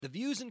The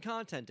views and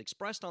content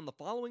expressed on the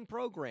following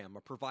program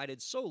are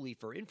provided solely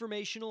for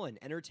informational and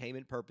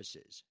entertainment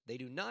purposes. They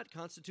do not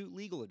constitute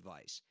legal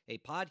advice. A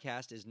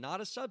podcast is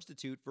not a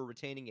substitute for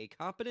retaining a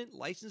competent,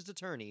 licensed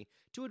attorney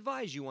to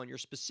advise you on your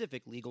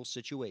specific legal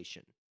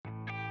situation.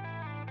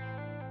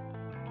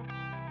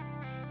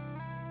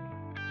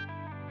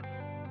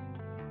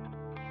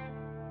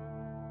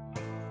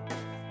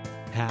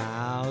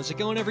 How's it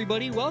going,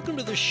 everybody? Welcome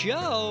to the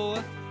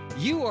show.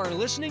 You are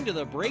listening to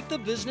the Break the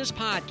Business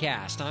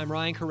podcast. I'm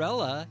Ryan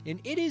Carella, and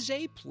it is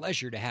a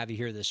pleasure to have you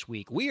here this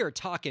week. We are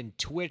talking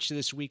Twitch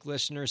this week,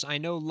 listeners. I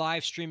know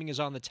live streaming is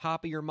on the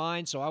top of your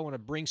mind, so I want to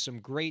bring some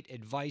great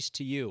advice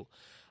to you.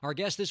 Our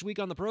guest this week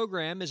on the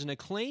program is an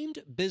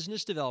acclaimed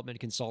business development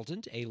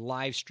consultant, a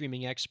live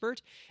streaming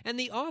expert, and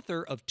the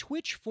author of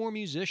Twitch for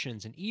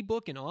Musicians, an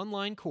ebook and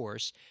online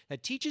course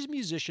that teaches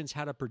musicians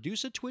how to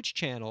produce a Twitch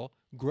channel,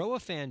 grow a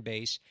fan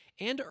base,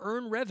 and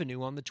earn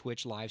revenue on the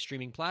Twitch live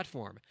streaming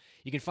platform.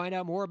 You can find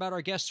out more about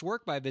our guest's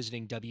work by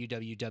visiting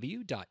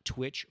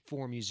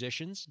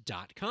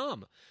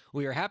www.twitchformusicians.com.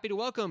 We are happy to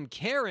welcome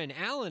Karen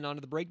Allen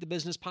onto the Break the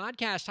Business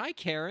podcast. Hi,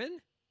 Karen.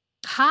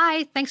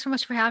 Hi, thanks so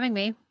much for having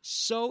me.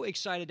 So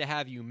excited to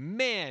have you.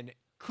 Man,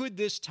 could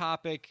this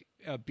topic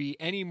be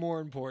any more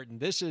important?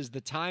 This is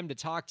the time to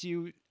talk to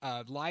you.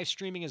 Live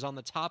streaming is on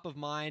the top of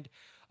mind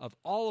of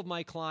all of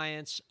my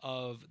clients,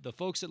 of the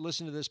folks that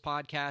listen to this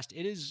podcast.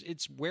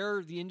 It's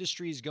where the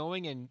industry is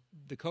going, and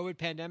the COVID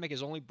pandemic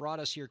has only brought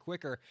us here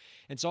quicker.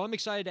 And so I'm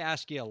excited to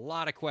ask you a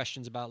lot of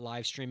questions about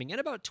live streaming and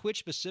about Twitch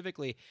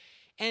specifically.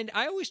 And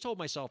I always told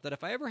myself that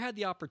if I ever had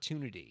the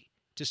opportunity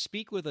to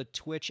speak with a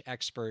Twitch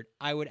expert,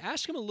 I would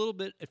ask him a little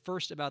bit at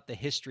first about the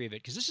history of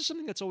it, because this is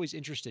something that's always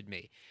interested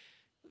me.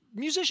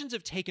 Musicians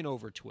have taken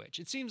over Twitch.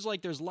 It seems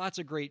like there's lots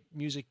of great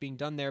music being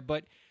done there,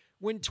 but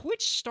when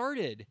Twitch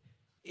started,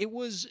 it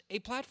was a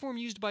platform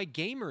used by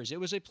gamers. It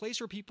was a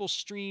place where people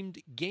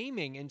streamed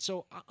gaming. And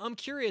so I'm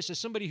curious, as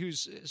somebody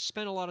who's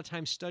spent a lot of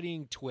time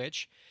studying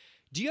Twitch,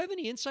 do you have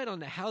any insight on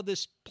how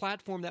this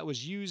platform that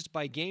was used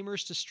by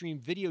gamers to stream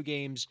video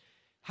games,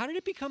 how did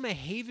it become a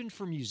haven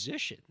for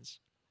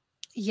musicians?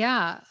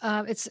 Yeah,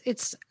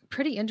 it's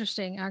pretty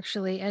interesting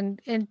actually, and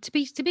to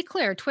be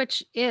clear,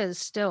 Twitch is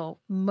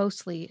still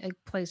mostly a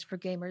place for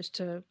gamers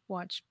to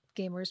watch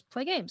gamers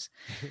play games,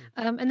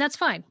 and that's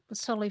fine.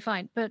 That's totally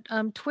fine. But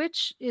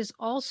Twitch is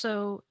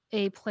also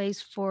a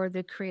place for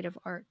the creative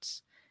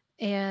arts,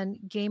 and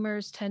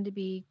gamers tend to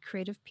be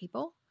creative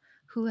people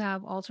who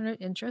have alternate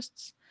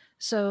interests.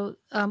 So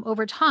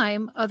over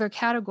time, other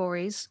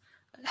categories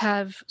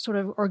have sort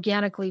of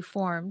organically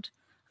formed.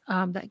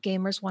 That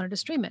gamers wanted to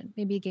stream in.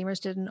 Maybe gamers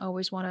didn't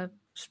always want to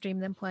stream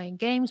them playing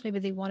games. Maybe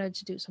they wanted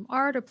to do some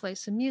art or play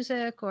some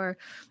music, or,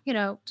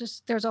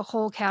 just there's a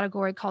whole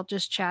category called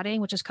just chatting,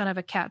 which is kind of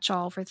a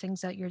catch-all for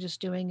things that you're just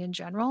doing in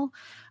general.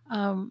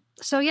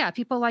 So yeah,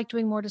 people like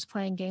doing more just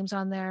playing games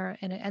on there,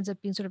 and it ends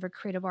up being sort of a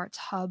creative arts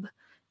hub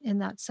in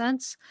that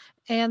sense.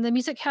 And the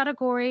music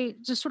category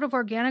just sort of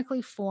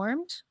organically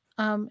formed.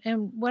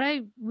 And what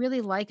I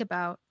really like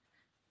about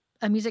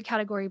a music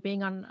category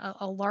being on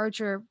a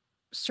larger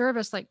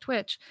service like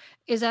Twitch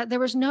is that there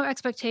was no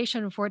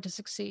expectation for it to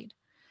succeed.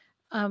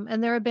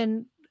 And there have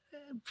been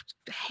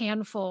a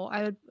handful,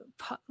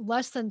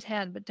 less than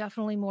 10, but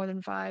definitely more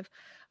than 5,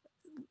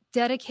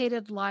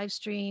 dedicated live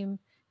stream,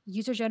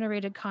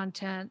 user-generated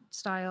content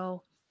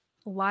style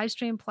live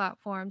stream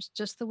platforms,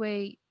 just the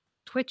way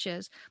Twitch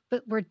is,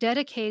 but were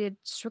dedicated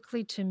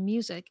strictly to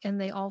music,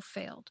 and they all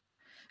failed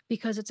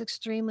because it's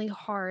extremely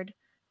hard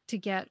to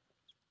get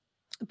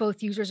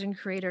both users and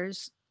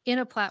creators in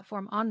a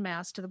platform en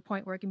masse to the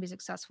point where it can be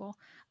successful.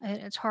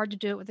 And it's hard to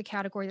do it with a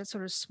category that's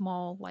sort of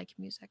small like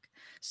music.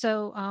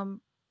 So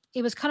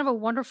it was kind of a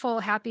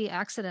wonderful, happy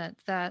accident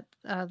that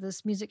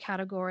this music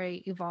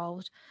category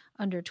evolved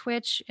under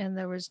Twitch, and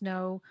there was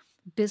no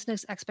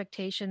business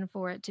expectation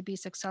for it to be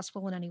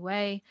successful in any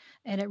way.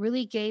 And it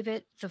really gave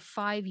it the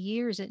 5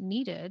 years it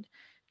needed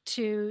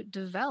to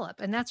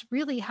develop. And that's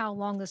really how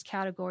long this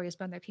category has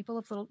been there. People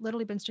have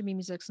literally been streaming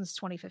music since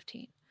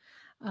 2015.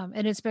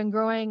 And it's been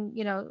growing,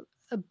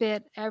 a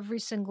bit every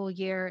single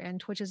year, and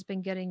Twitch has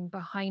been getting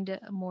behind it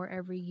more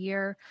every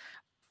year.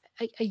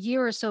 A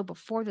year or so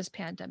before this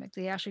pandemic,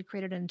 they actually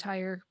created an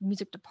entire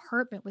music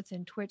department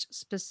within Twitch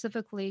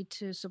specifically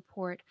to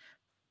support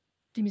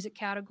the music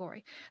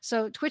category.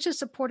 So Twitch's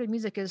supported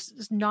music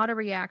is not a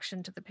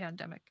reaction to the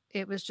pandemic.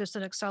 It was just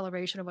an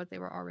acceleration of what they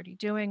were already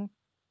doing.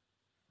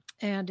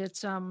 And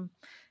it's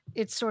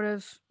sort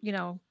of,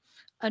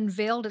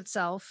 unveiled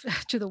itself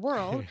to the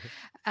world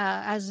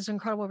as this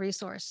incredible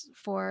resource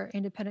for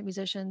independent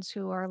musicians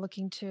who are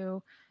looking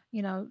to,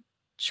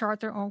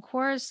 chart their own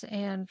course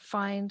and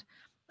find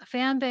a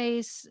fan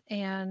base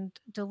and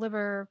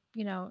deliver,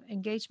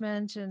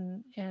 engagement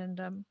and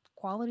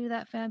quality to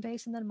that fan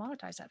base, and then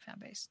monetize that fan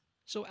base.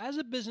 So as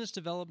a business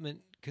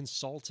development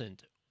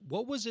consultant,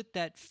 what was it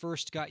that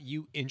first got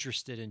you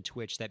interested in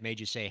Twitch that made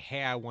you say,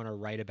 hey, I want to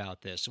write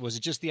about this? Was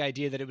it just the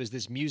idea that it was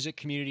this music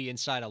community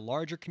inside a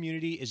larger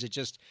community? Is it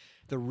just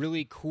the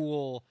really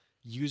cool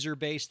user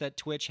base that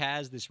Twitch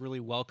has, this really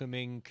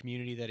welcoming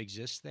community that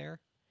exists there?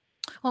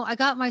 Well, I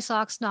got my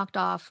socks knocked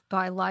off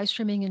by live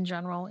streaming in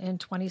general in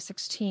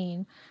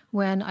 2016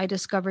 when I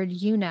discovered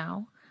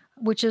YouNow,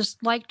 which is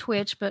like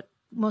Twitch, but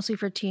mostly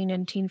for teen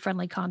and teen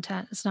friendly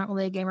content. It's not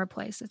really a gamer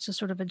place. It's just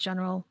sort of a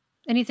general,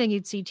 anything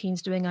you'd see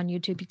teens doing on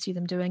YouTube, you'd see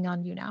them doing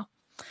on YouNow.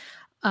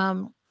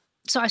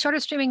 So I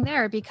started streaming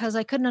there because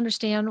I couldn't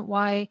understand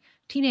why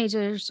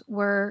teenagers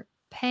were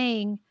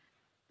paying,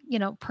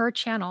 per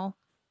channel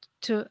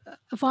to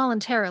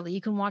voluntarily.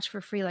 You can watch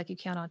for free like you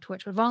can on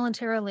Twitch, but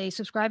voluntarily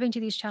subscribing to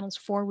these channels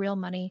for real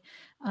money,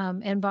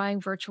 and buying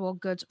virtual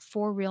goods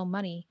for real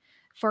money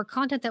for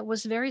content that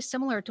was very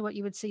similar to what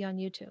you would see on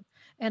YouTube.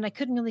 And I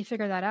couldn't really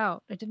figure that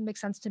out. It didn't make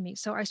sense to me.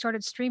 So I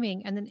started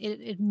streaming, and then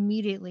it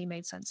immediately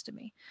made sense to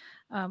me.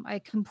 I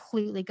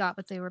completely got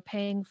what they were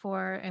paying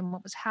for and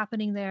what was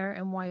happening there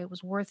and why it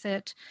was worth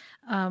it.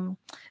 And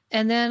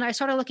then I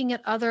started looking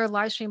at other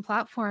live stream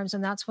platforms,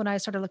 and that's when I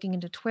started looking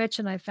into Twitch,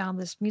 and I found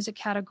this music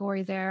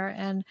category there.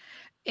 And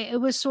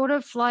it was sort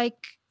of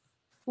like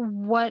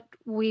what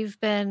we've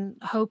been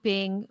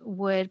hoping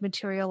would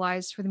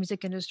materialize for the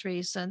music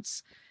industry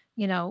since,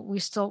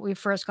 we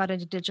first got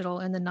into digital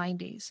in the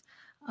 90s.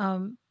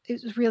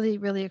 It was really,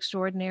 really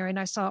extraordinary. And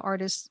I saw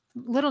artists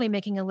literally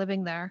making a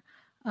living there.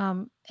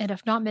 And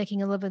if not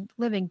making a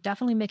living,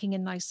 definitely making a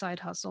nice side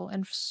hustle,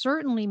 and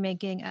certainly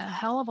making a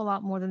hell of a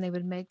lot more than they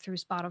would make through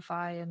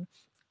Spotify and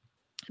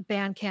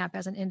Bandcamp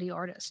as an indie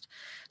artist.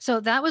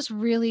 So that was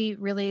really,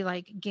 really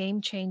like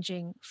game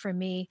changing for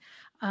me.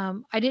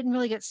 I didn't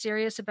really get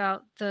serious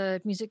about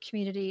the music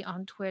community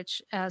on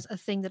Twitch as a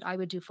thing that I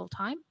would do full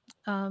time,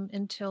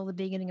 until the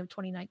beginning of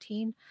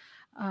 2019,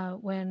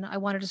 when I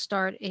wanted to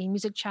start a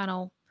music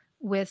channel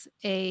with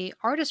a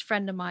artist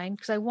friend of mine,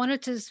 because I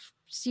wanted to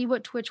see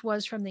what Twitch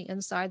was from the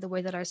inside, the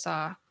way that I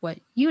saw what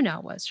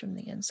YouNow was from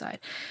the inside.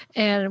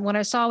 And when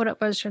I saw what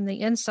it was from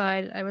the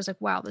inside, I was like,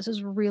 wow, this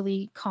is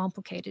really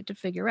complicated to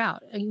figure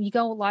out. And you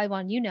go live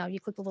on YouNow, you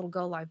click the little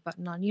go live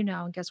button on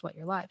YouNow, and guess what?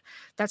 You're live.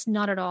 That's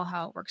not at all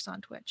how it works on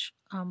Twitch.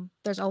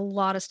 There's a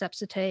lot of steps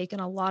to take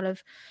and a lot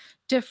of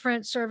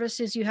different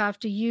services you have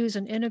to use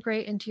and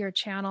integrate into your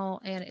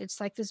channel. And it's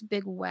like this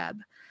big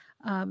web.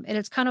 And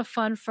it's kind of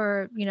fun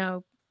for,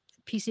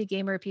 PC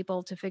gamer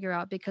people to figure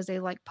out because they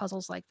like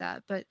puzzles like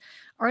that. But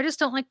artists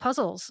don't like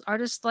puzzles.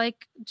 Artists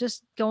like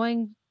just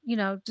going,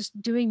 just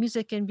doing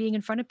music and being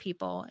in front of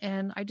people.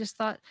 And I just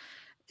thought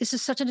this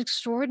is such an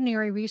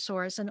extraordinary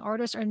resource, and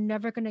artists are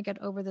never going to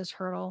get over this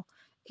hurdle.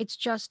 It's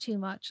just too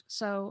much.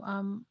 So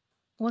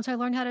once I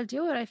learned how to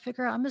do it, I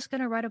figure I'm just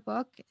going to write a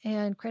book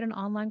and create an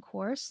online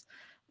course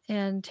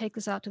and take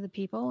this out to the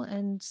people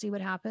and see what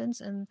happens.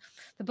 And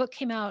the book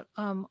came out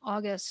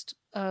August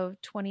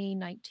of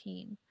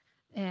 2019.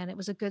 And it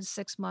was a good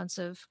 6 months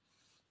of,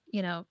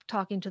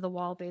 talking to the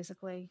wall,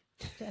 basically,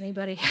 to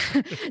anybody,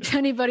 to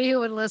anybody who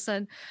would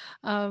listen.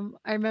 I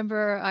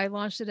remember I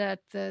launched it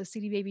at the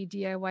CD Baby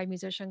DIY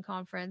Musician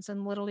Conference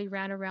and literally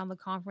ran around the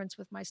conference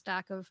with my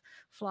stack of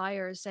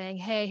flyers saying,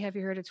 hey, have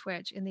you heard of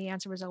Twitch? And the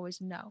answer was always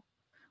no.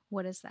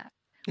 What is that?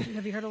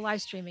 Have you heard of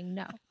live streaming?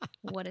 No.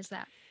 What is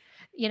that?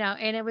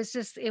 And it was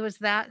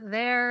that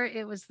there.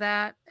 It was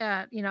that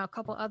at, a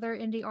couple other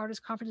indie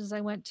artist conferences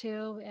I went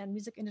to and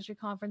music industry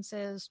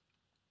conferences.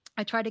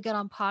 I tried to get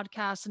on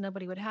podcasts and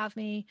nobody would have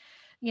me.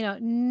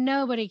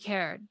 Nobody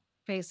cared,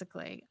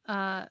 basically,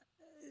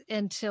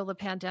 until the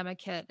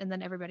pandemic hit, and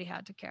then everybody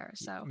had to care.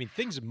 So, I mean,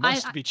 things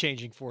must be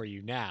changing for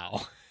you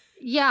now.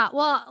 Yeah.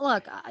 Well,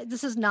 look,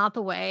 this is not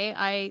the way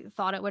I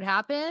thought it would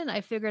happen. I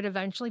figured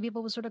eventually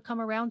people would sort of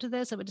come around to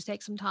this. It would just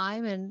take some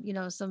time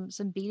and, some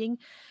beating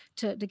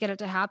to get it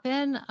to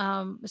happen.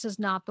 This is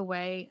not the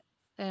way,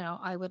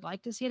 I would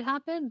like to see it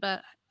happen,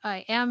 but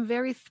I am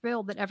very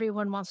thrilled that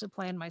everyone wants to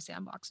play in my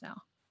sandbox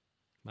now.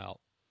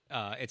 Well,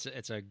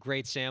 it's a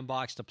great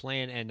sandbox to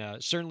play in,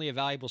 and certainly a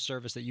valuable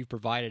service that you've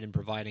provided in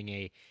providing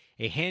a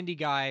handy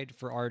guide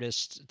for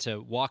artists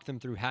to walk them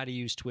through how to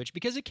use Twitch,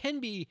 because it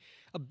can be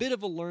a bit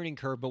of a learning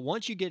curve, but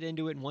once you get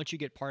into it and once you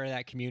get part of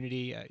that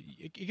community,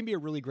 it can be a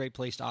really great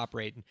place to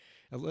operate.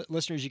 And,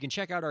 listeners, you can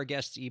check out our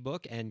guest's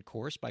ebook and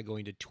course by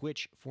going to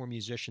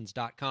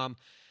twitchformusicians.com.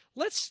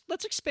 Let's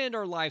expand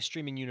our live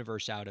streaming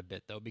universe out a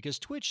bit, though, because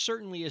Twitch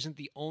certainly isn't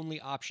the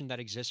only option that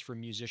exists for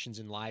musicians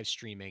in live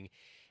streaming.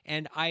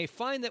 And I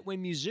find that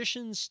when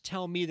musicians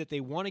tell me that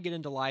they want to get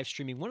into live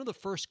streaming, one of the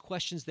first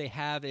questions they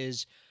have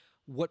is,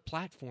 what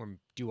platform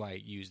do I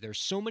use? There's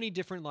so many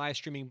different live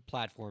streaming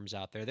platforms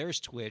out there.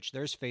 There's Twitch,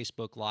 there's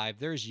Facebook Live,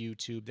 there's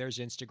YouTube, there's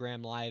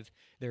Instagram Live,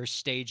 there's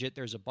Stage It,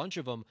 there's a bunch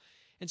of them.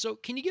 And so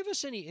can you give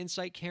us any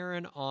insight,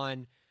 Karen,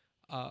 on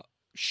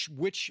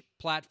which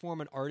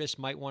platform an artist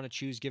might want to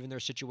choose given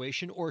their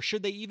situation? Or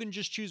should they even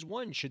just choose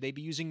one? Should they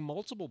be using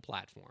multiple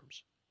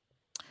platforms?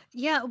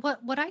 Yeah,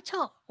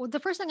 the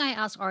first thing I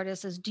ask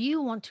artists is, do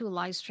you want to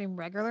live stream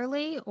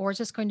regularly, or is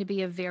this going to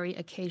be a very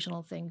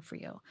occasional thing for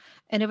you?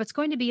 And if it's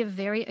going to be a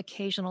very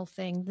occasional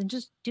thing, then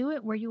just do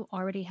it where you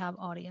already have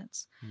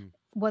audience.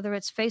 Whether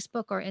it's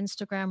Facebook or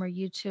Instagram or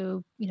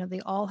YouTube, they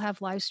all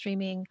have live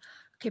streaming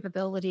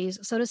capabilities.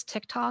 So does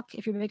TikTok.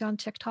 If you're big on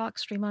TikTok,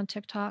 stream on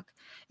TikTok.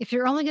 If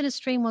you're only going to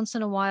stream once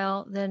in a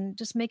while, then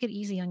just make it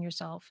easy on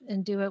yourself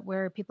and do it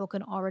where people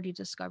can already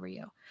discover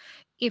you.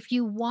 If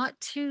you want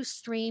to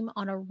stream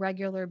on a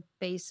regular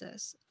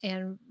basis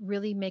and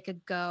really make a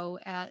go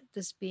at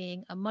this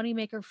being a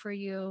moneymaker for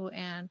you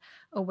and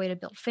a way to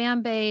build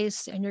fan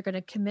base, and you're going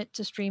to commit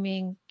to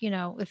streaming,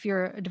 if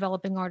you're a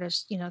developing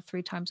artist,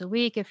 3 times a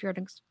week. If you're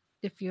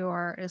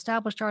an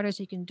established artist,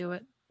 you can do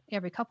it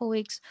every couple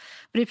weeks.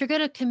 But if you're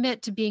going to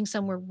commit to being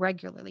somewhere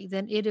regularly,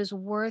 then it is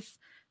worth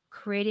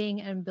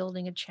creating and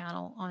building a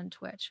channel on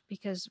Twitch,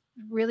 because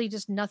really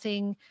just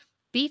nothing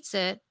beats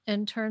it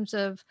in terms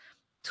of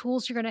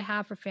tools you're going to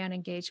have for fan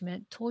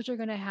engagement, tools you're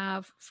going to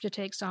have to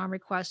take song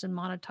requests and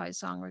monetize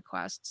song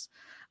requests.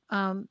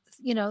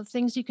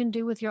 Things you can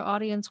do with your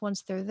audience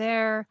once they're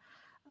there.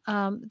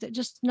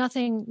 Just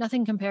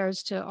nothing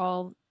compares to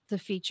all the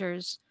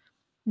features,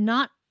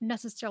 not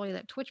necessarily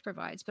that Twitch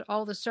provides, but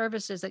all the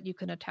services that you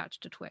can attach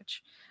to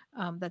Twitch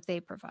that they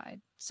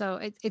provide. So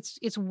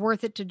it's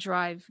worth it to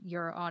drive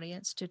your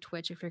audience to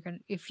Twitch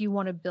if you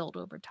want to build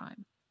over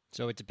time.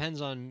 So it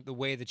depends on the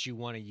way that you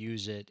want to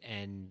use it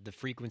and the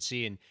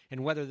frequency,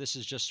 and whether this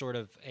is just sort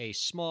of a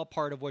small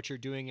part of what you're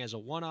doing as a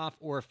one-off,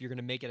 or if you're going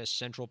to make it a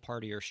central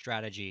part of your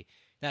strategy.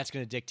 That's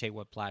going to dictate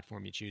what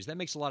platform you choose. That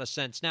makes a lot of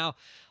sense. Now,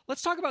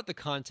 let's talk about the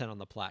content on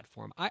the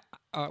platform.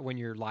 When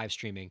you're live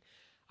streaming,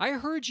 I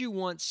heard you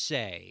once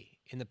say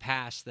in the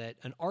past that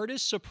an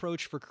artist's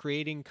approach for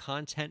creating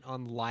content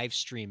on live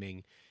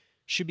streaming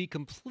should be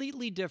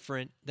completely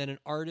different than an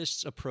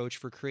artist's approach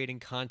for creating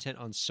content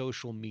on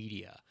social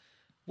media.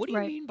 What do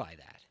you mean by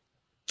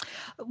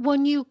that?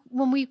 When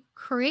we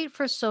create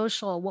for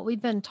social, what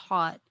we've been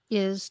taught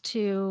is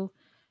to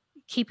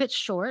keep it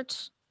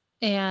short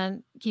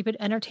and keep it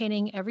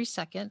entertaining every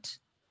second.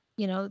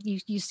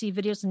 You see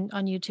videos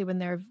on YouTube and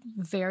they're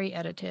very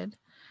edited.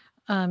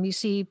 You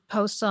see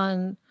posts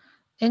on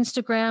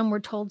Instagram, we're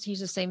told to use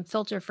the same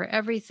filter for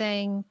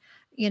everything.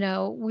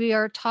 We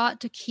are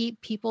taught to keep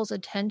people's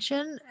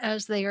attention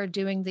as they are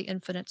doing the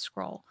infinite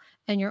scroll,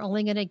 and you're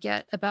only going to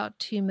get about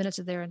 2 minutes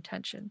of their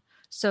attention.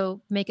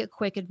 So make it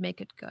quick and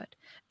make it good.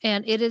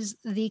 And it is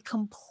the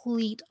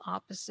complete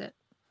opposite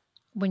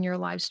when you're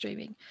live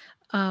streaming.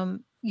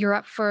 You're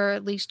up for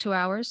at least 2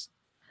 hours.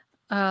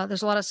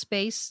 There's a lot of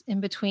space in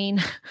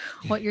between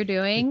what you're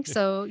doing.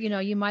 So,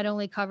 you might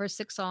only cover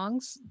 6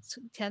 songs,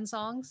 10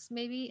 songs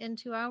maybe in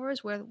 2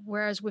 hours,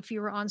 whereas if you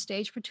were on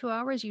stage for 2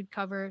 hours, you'd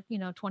cover,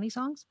 20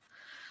 songs.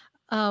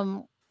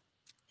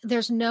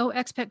 There's no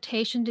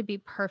expectation to be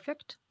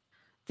perfect.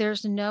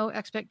 There's no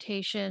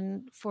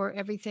expectation for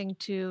everything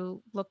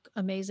to look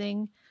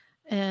amazing.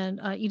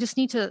 And you just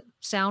need to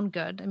sound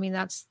good. I mean,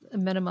 that's a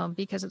minimum,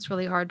 because it's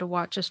really hard to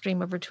watch a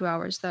stream over 2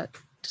 hours that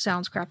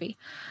sounds crappy.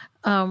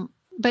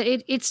 But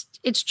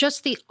it's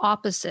just the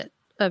opposite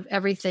of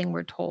everything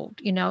we're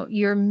told.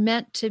 You're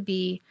meant to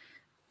be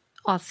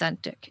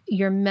authentic.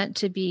 You're meant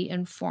to be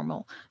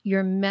informal.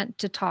 You're meant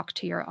to talk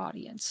to your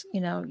audience.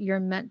 You're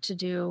meant to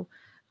do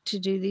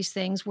these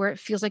things where it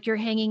feels like you're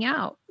hanging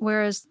out.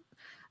 Whereas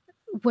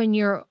when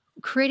you're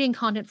creating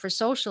content for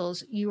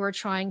socials, you are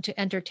trying to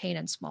entertain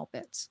in small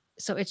bits.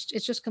 So it's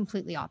just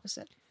completely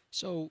opposite.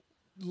 So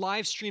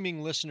live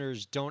streaming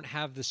listeners don't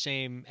have the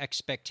same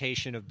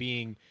expectation of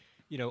being,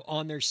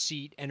 on their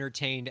seat,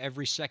 entertained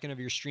every second of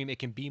your stream. It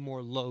can be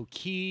more low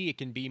key. It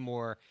can be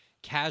more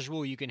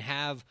casual. You can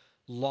have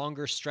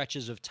longer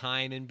stretches of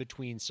time in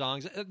between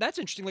songs. That's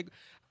interesting. Like,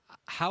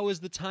 how is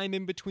the time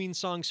in between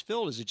songs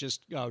filled? Is it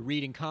just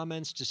reading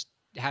comments, just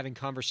having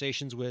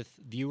conversations with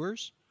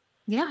viewers?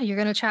 Yeah, you're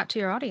going to chat to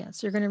your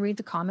audience. You're going to read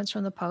the comments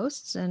from the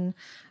posts, and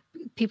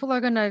people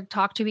are going to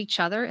talk to each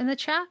other in the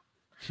chat.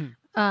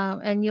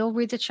 And you'll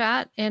read the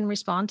chat and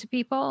respond to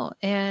people.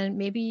 And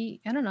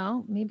maybe, I don't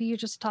know, maybe you're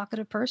just a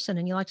talkative person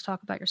and you like to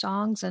talk about your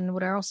songs and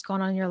what else is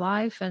going on in your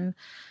life. And,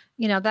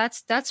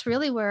 that's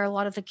really where a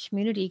lot of the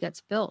community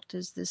gets built,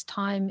 is this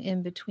time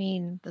in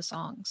between the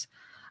songs.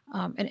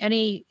 And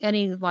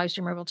any live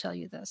streamer will tell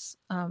you this.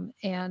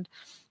 And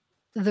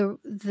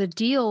the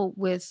deal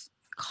with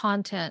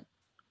content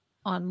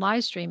on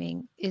live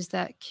streaming is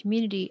that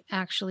community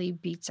actually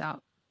beats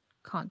out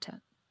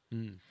content.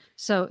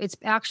 So it's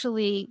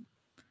actually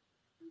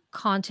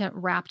content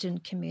wrapped in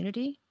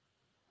community.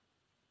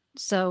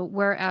 So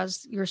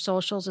whereas your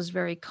socials is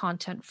very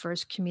content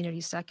first, community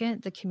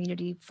second, the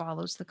community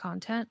follows the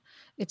content.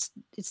 It's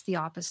the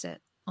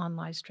opposite on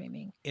live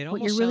streaming.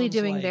 What you're really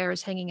doing there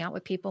is hanging out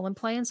with people and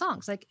playing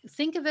songs. Like,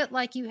 think of it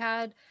like you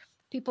had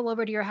people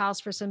over to your house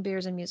for some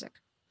beers and music.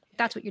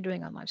 That's what you're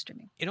doing on live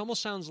streaming. It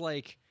almost sounds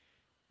like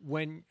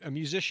when a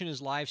musician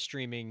is live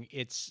streaming,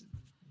 it's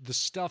the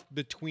stuff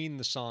between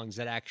the songs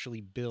that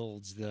actually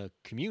builds the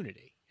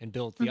community and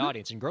builds the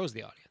audience and grows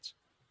the audience.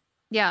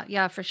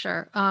 Yeah, for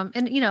sure.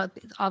 And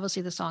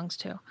obviously the songs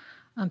too.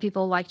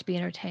 People like to be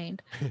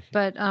entertained,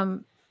 but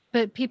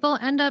people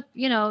end up,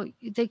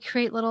 they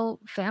create little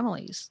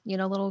families,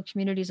 little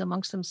communities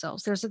amongst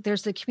themselves.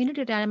 There's the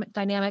community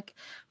dynamic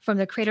from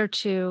the creator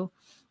to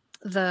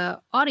the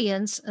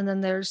audience, and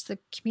then there's the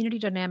community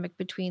dynamic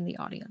between the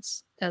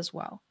audience as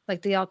well.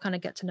 Like they all kind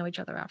of get to know each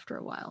other after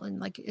a while, and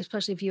like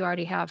especially if you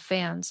already have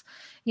fans,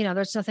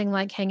 there's nothing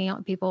like hanging out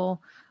with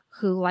people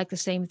who like the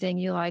same thing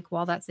you like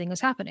while that thing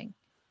is happening.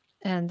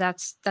 And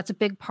that's a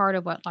big part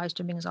of what live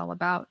streaming is all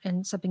about,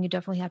 and something you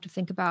definitely have to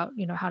think about,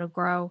 how to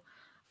grow.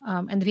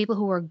 And the people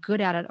who are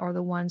good at it are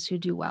the ones who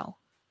do well.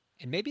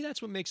 And maybe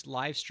that's what makes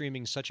live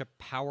streaming such a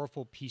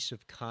powerful piece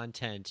of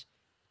content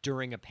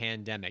during a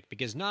pandemic,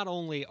 because not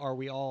only are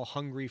we all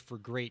hungry for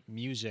great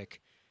music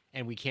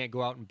and we can't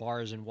go out in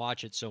bars and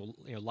watch it, so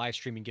live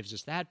streaming gives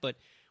us that, but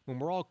when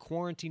we're all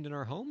quarantined in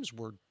our homes,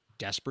 we're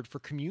desperate for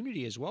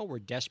community as well. We're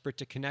desperate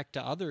to connect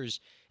to others,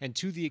 and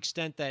to the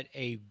extent that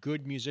a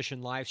good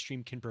musician live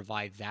stream can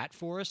provide that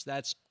for us,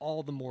 that's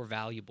all the more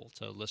valuable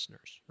to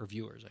listeners or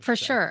viewers, For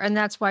sure. And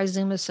that's why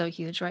Zoom is so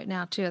huge right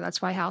now too.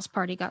 That's why House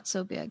Party got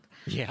so big.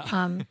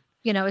 Yeah.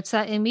 It's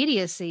that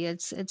immediacy.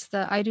 It's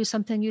the I do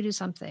something, you do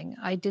something.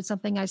 I did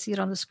something, I see it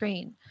on the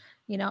screen.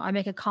 I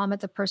make a comment,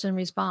 the person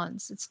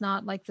responds. It's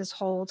not like this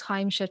whole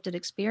time shifted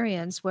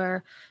experience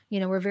where,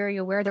 we're very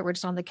aware that we're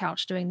just on the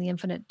couch doing the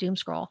infinite doom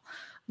scroll.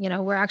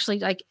 We're actually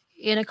like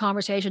in a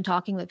conversation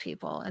talking with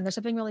people, and there's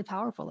something really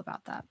powerful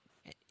about that.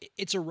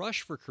 It's a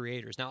rush for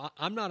creators. Now,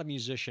 I'm not a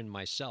musician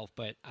myself,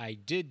 but I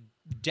did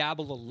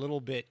dabble a little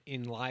bit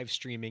in live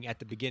streaming at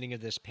the beginning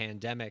of this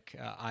pandemic.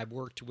 I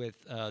worked with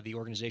the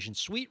organization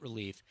Sweet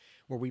Relief,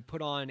 where we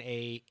put on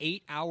a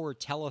 8-hour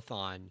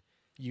telethon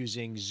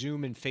using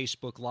Zoom and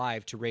Facebook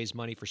Live to raise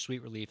money for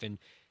Sweet Relief. And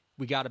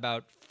we got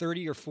about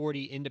 30 or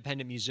 40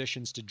 independent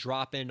musicians to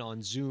drop in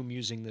on Zoom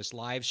using this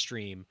live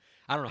stream.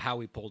 I don't know how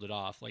we pulled it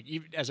off. Like,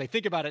 even as I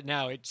think about it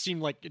now, it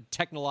seemed like a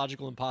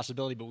technological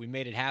impossibility, but we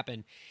made it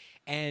happen.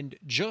 And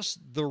just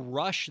the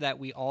rush that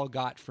we all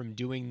got from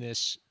doing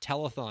this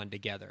telethon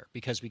together,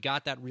 because we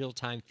got that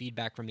real-time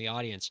feedback from the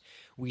audience.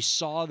 We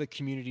saw the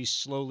community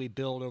slowly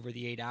build over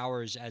the 8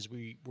 hours as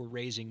we were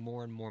raising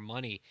more and more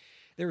money.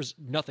 There's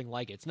nothing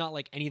like it. It's not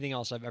like anything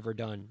else I've ever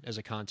done as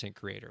a content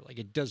creator. Like,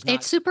 it does not.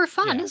 It's super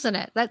fun, isn't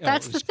it?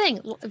 That's the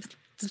thing.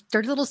 The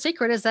dirty little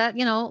secret is that,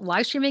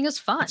 live streaming is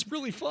fun. It's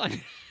really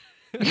fun.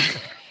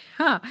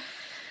 Huh.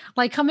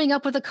 Like coming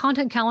up with a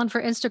content calendar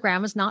for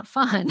Instagram is not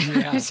fun.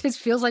 Yeah. It just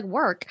feels like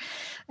work.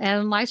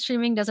 And live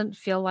streaming doesn't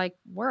feel like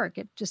work.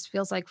 It just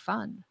feels like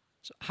fun.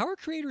 So how are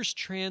creators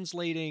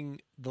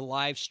translating the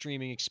live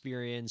streaming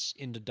experience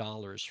into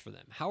dollars for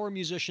them? How are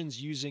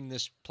musicians using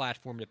this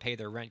platform to pay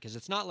their rent? Because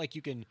it's not like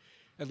you can,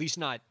 at least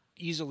not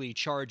easily,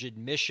 charge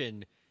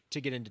admission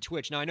to get into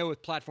Twitch. Now, I know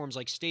with platforms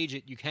like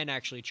StageIt, you can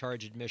actually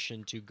charge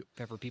admission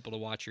for people to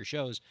watch your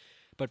shows.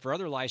 But for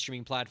other live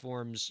streaming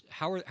platforms,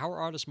 how are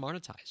artists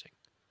monetizing?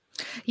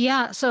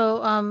 Yeah.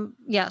 So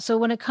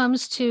when it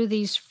comes to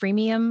these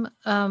freemium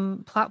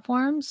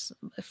platforms,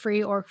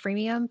 free or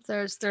freemium,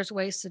 there's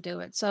ways to do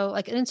it. So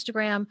like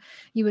Instagram,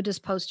 you would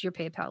just post your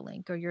PayPal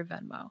link or your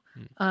Venmo.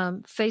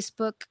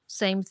 Facebook,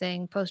 same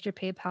thing. Post your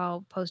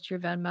PayPal, post your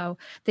Venmo.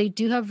 They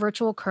do have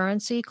virtual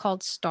currency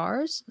called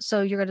stars.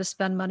 So you're going to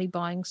spend money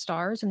buying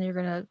stars, and you're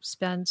going to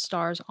spend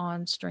stars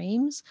on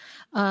streams.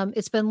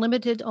 It's been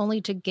limited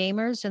only to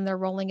gamers, and they're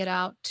rolling it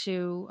out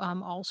to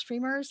all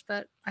streamers,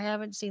 but I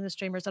haven't seen the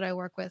streamers that I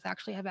work with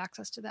actually have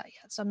access to that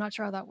yet. So I'm not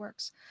sure how that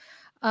works.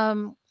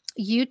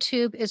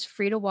 YouTube is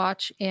free to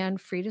watch and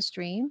free to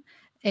stream.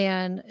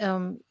 And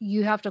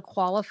you have to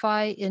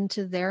qualify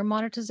into their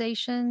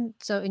monetization.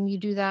 And you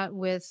do that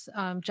with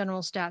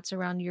general stats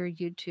around your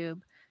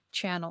YouTube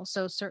channel.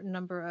 So a certain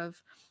number of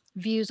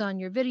views on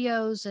your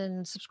videos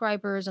and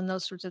subscribers and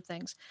those sorts of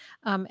things.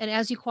 And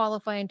as you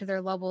qualify into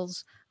their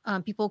levels,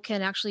 people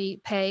can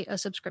actually pay a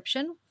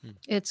subscription.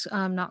 It's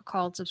not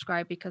called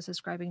subscribe because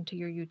subscribing to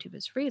your YouTube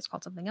is free. It's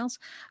called something else,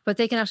 but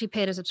they can actually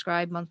pay to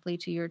subscribe monthly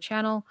to your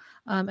channel,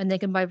 and they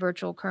can buy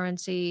virtual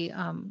currency.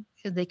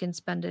 They can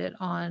spend it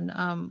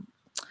on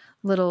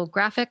little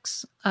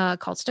graphics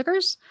called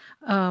stickers,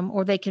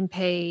 or they can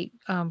pay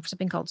for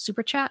something called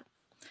Super Chat,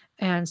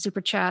 and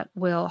Super Chat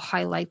will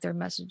highlight their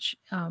message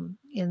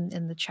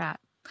in the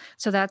chat.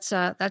 So that's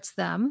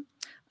them.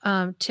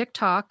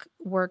 TikTok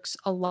works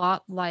a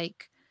lot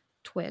like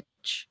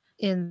Twitch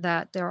in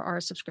that there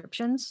are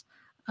subscriptions,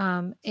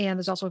 and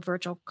there's also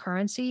virtual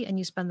currency, and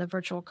you spend the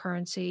virtual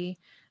currency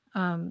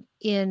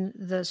in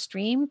the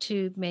stream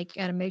to make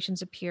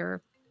animations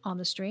appear on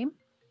the stream.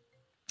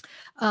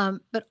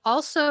 But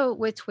also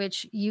with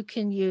Twitch, you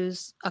can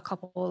use a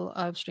couple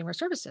of streamer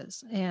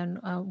services, and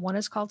one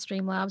is called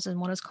Streamlabs and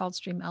one is called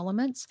Stream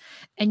Elements.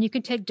 And you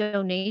can take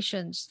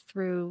donations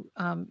through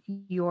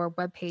your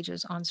web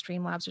pages on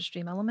Streamlabs or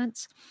Stream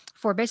Elements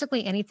for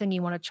basically anything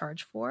you want to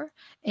charge for,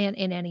 and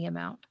in any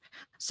amount.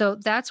 So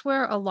that's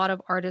where a lot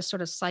of artists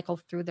sort of cycle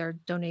through their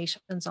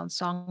donations on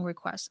song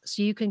requests.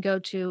 So you can go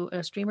to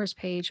a streamer's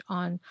page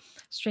on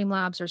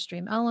Streamlabs or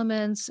Stream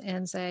Elements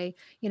and say,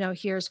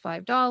 here's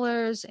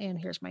 $5 and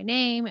here's my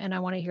name, and I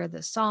want to hear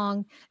this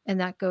song. And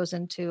that goes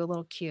into a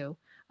little queue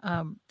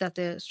that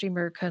the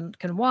streamer can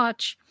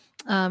watch.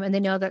 And they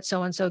know that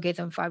so-and-so gave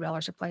them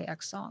 $5 to play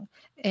X song.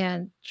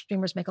 And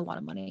streamers make a lot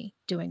of money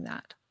doing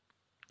that.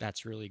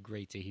 That's really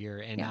great to hear.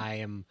 And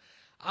Yeah.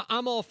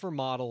 I'm all for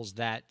models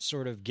that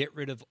sort of get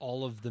rid of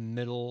all of the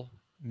middle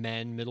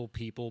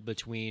people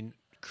between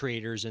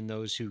creators and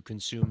those who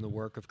consume the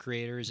work of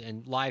creators.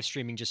 And live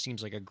streaming just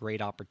seems like a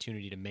great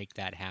opportunity to make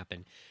that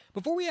happen.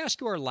 Before we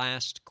ask you our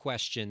last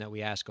question that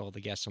we ask all the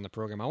guests on the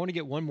program, I want to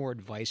get one more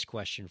advice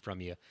question from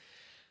you.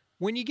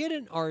 When you get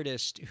an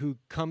artist who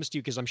comes to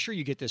you, because I'm sure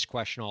you get this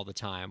question all the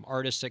time,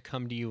 artists that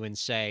come to you and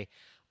say,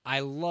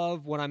 I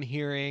love what I'm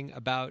hearing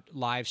about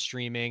live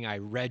streaming. I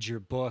read your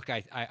book.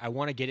 I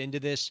want to get into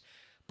this,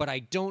 but I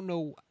don't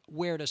know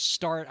where to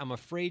start. I'm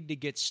afraid to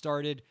get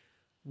started.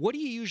 What do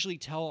you usually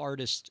tell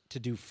artists to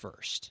do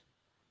first?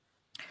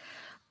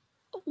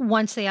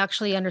 Once they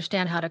actually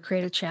understand how to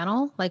create a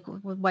channel, like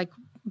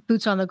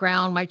boots on the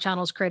ground, my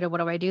channel's created, what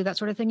do I do? That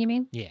sort of thing, you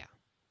mean? Yeah.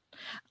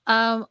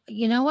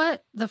 You know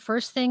what? The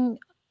first thing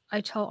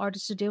I tell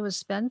artists to do is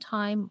spend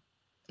time,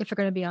 if you're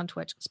going to be on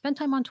Twitch, spend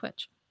time on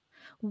Twitch.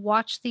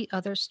 Watch the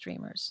other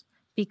streamers,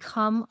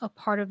 become a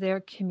part of their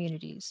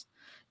communities.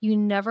 You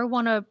never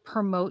want to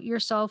promote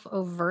yourself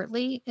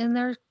overtly in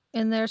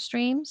their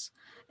streams,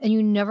 and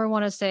you never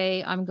want to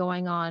say I'm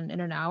going on in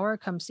an hour,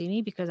 come see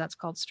me, because that's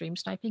called stream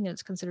sniping and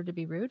it's considered to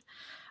be rude.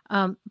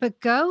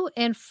 But go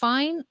and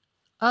find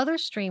other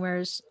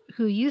streamers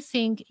who you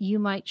think you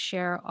might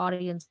share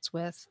audience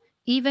with,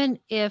 even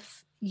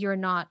if you're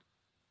not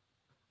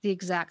the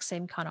exact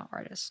same kind of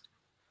artist.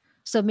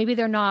 So maybe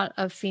they're not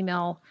a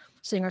female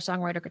singer,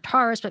 songwriter,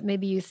 guitarist, but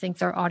maybe you think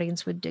their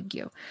audience would dig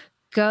you.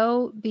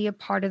 Go be a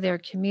part of their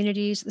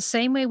communities. The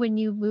same way when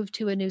you move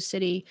to a new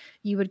city,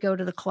 you would go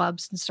to the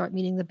clubs and start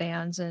meeting the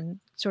bands and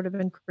sort of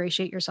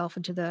ingratiate yourself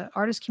into the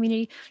artist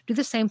community. Do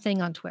the same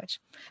thing on Twitch,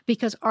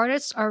 because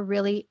artists are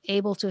really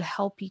able to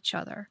help each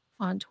other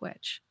on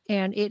Twitch.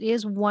 And it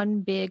is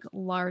one big,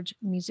 large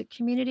music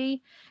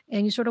community.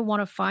 And you sort of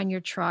want to find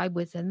your tribe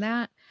within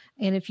that.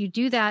 And if you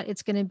do that,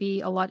 it's going to be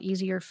a lot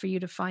easier for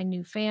you to find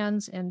new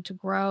fans and to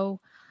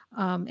grow,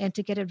 and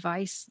to get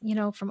advice,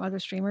 from other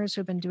streamers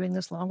who've been doing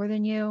this longer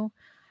than you.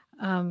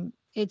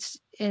 It's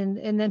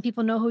and then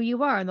people know who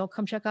you are and they'll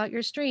come check out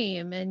your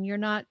stream, and you're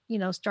not,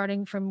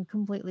 starting from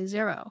completely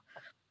zero.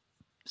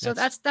 So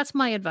that's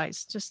my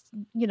advice. Just,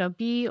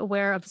 be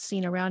aware of the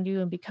scene around you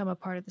and become a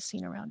part of the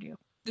scene around you.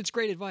 It's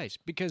great advice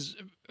because,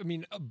 I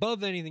mean,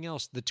 above anything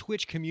else, the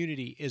Twitch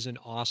community is an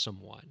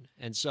awesome one.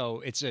 And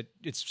so it's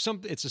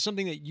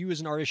something that you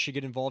as an artist should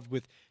get involved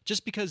with,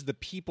 just because the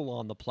people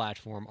on the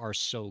platform are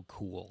so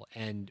cool.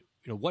 And,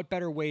 what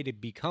better way to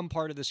become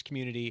part of this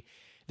community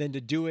than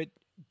to do it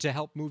to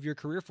help move your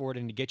career forward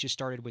and to get you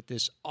started with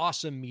this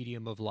awesome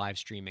medium of live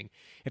streaming.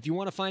 If you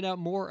want to find out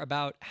more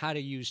about how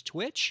to use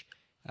Twitch,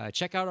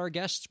 check out our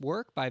guest's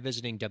work by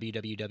visiting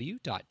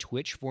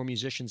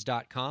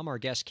www.twitchformusicians.com. Our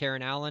guest,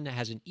 Karen Allen,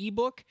 has an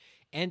ebook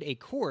and a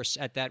course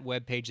at that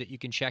webpage that you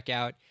can check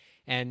out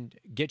and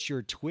get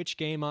your Twitch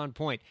game on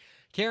point.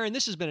 Karen,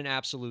 this has been an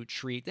absolute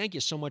treat. Thank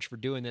you so much for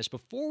doing this.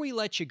 Before we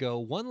let you go,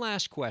 one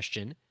last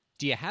question.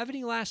 Do you have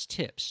any last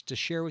tips to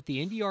share with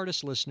the indie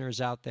artist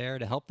listeners out there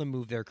to help them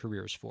move their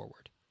careers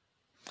forward?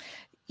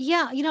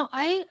 Yeah,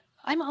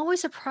 I'm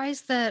always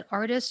surprised that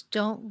artists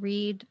don't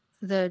read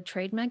the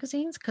trade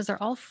magazines, because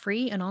they're all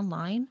free and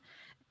online,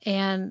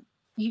 and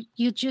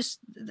you just,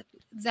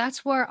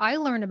 that's where I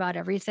learn about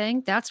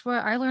everything. That's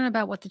where I learn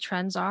about what the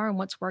trends are and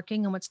what's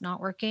working and what's not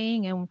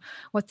working, and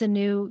what the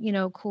new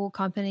cool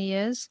company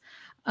is.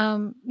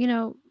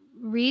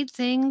 Read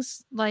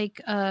things like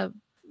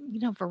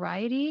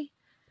Variety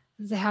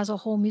that has a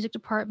whole music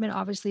department.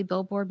 Obviously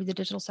Billboard be the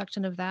digital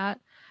section of that.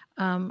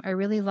 I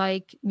really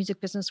like Music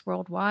Business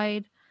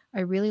Worldwide. I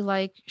really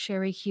like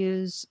Sherry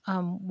Hughes'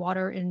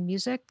 Water in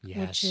Music,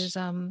 which is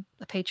a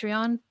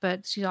Patreon,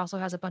 but she also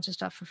has a bunch of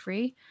stuff for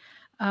free.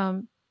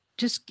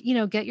 Just,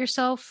 get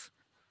yourself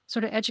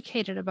sort of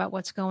educated about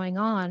what's going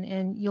on,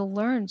 and you'll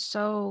learn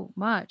so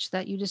much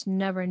that you just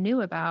never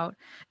knew about.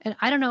 And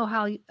I don't know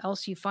how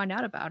else you find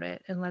out about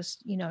it unless,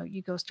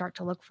 you go start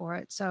to look for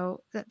it.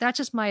 So that's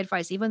just my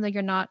advice, even though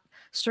you're not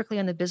strictly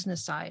on the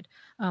business side.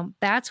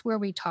 That's where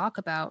we talk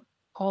about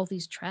all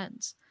these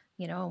trends,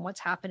 and what's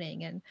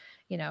happening, and,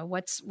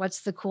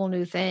 what's the cool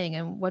new thing,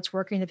 and what's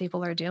working that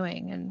people are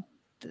doing. And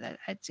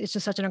it's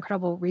just such an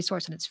incredible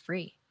resource, and it's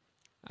free.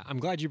 I'm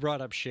glad you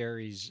brought up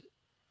Sherry's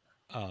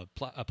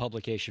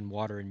publication,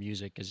 Water and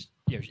Music, because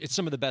it's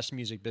some of the best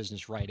music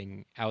business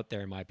writing out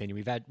there, in my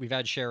opinion. We've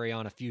had Sherry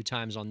on a few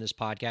times on this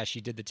podcast.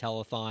 She did the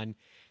telethon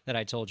that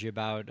I told you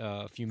about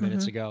a few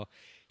minutes ago.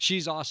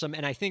 She's awesome,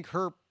 and I think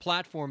her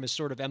platform is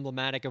sort of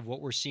emblematic of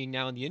what we're seeing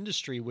now in the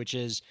industry, which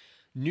is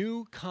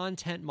new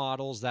content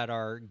models that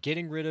are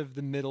getting rid of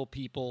the middle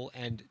people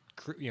and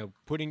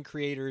putting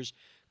creators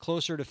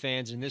closer to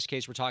fans. In this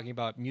case, we're talking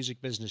about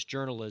music business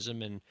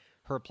journalism, and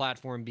her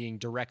platform being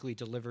directly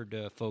delivered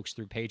to folks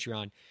through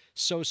Patreon.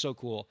 So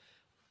cool.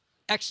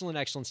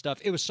 Excellent stuff.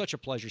 It was such a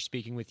pleasure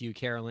speaking with you,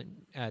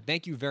 Carolyn.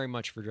 Thank you very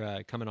much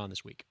for coming on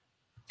this week.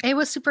 It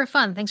was super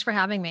fun. Thanks for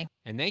having me.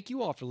 And thank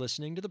you all for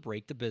listening to the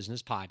Break the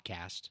Business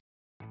podcast.